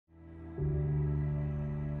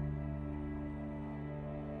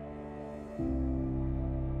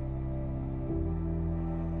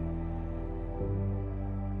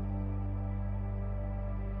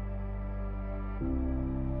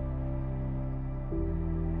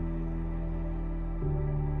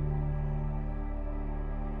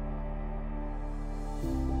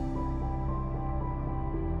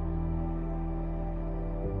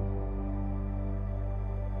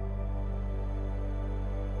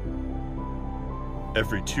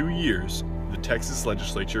Every 2 years, the Texas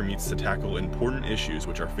legislature meets to tackle important issues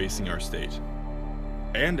which are facing our state.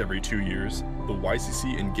 And every 2 years, the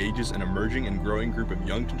YCC engages an emerging and growing group of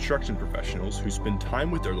young construction professionals who spend time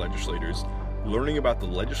with their legislators, learning about the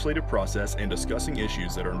legislative process and discussing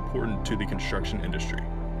issues that are important to the construction industry.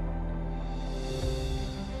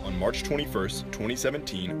 On March 21st,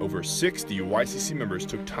 2017, over 60 YCC members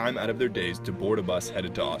took time out of their days to board a bus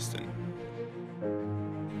headed to Austin.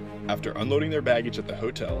 After unloading their baggage at the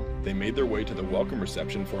hotel, they made their way to the welcome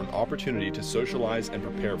reception for an opportunity to socialize and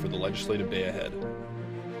prepare for the legislative day ahead.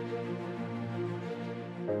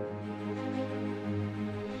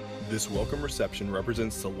 This welcome reception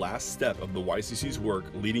represents the last step of the YCC's work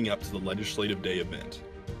leading up to the legislative day event.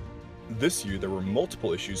 This year, there were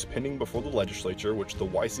multiple issues pending before the legislature which the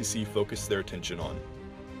YCC focused their attention on.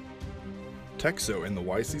 TEXO and the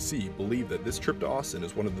YCC believe that this trip to Austin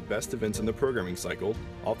is one of the best events in the programming cycle,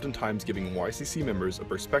 oftentimes giving YCC members a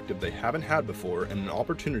perspective they haven't had before and an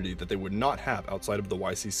opportunity that they would not have outside of the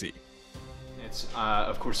YCC. It's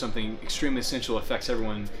of course something extremely essential, affects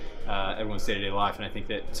everyone's day-to-day life, and I think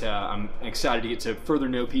that I'm excited to get to further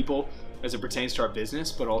know people as it pertains to our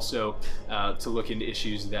business, but also to look into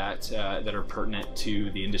issues that are pertinent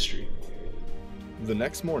to the industry. The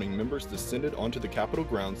next morning, members descended onto the Capitol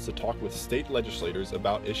grounds to talk with state legislators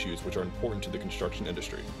about issues which are important to the construction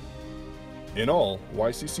industry. In all,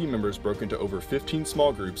 YCC members broke into over 15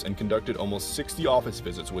 small groups and conducted almost 60 office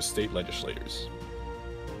visits with state legislators.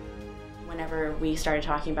 Whenever we started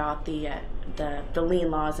talking about the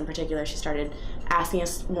lien laws in particular, she started asking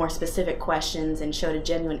us more specific questions and showed a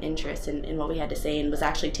genuine interest in what we had to say and was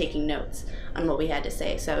actually taking notes on what we had to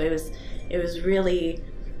say. So it was really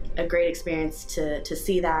a great experience to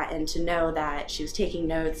see that and to know that she was taking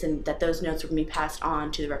notes and that those notes were going to be passed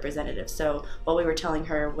on to the representative. So what we were telling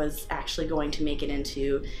her was actually going to make it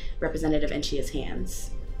into Representative Enchia's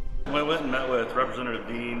hands. We went and met with Representative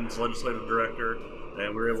Dean's legislative director, and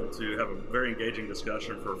we were able to have a very engaging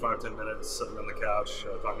discussion for 5-10 minutes sitting on the couch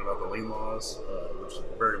talking about the lien laws, which is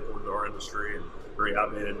very important to our industry and very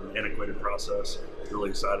outdated and antiquated process. Really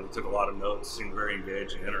excited. We took a lot of notes, seemed very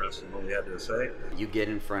engaged and interested in what we had to say. You get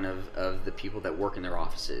in front of the people that work in their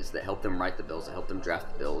offices, that help them write the bills, that help them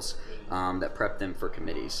draft the bills, that prep them for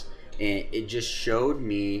committees. And it just showed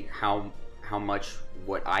me how much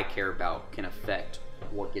what I care about can affect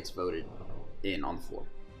what gets voted in on the floor.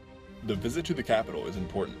 The visit to the Capitol is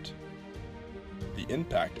important. The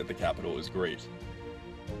impact at the Capitol is great.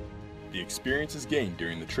 The experiences gained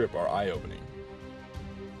during the trip are eye-opening.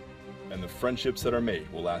 And the friendships that are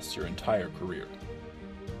made will last your entire career.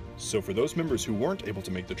 So for those members who weren't able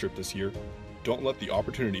to make the trip this year, don't let the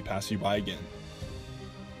opportunity pass you by again.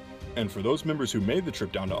 And for those members who made the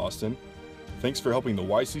trip down to Austin, thanks for helping the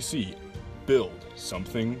YCC build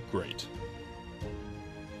something great.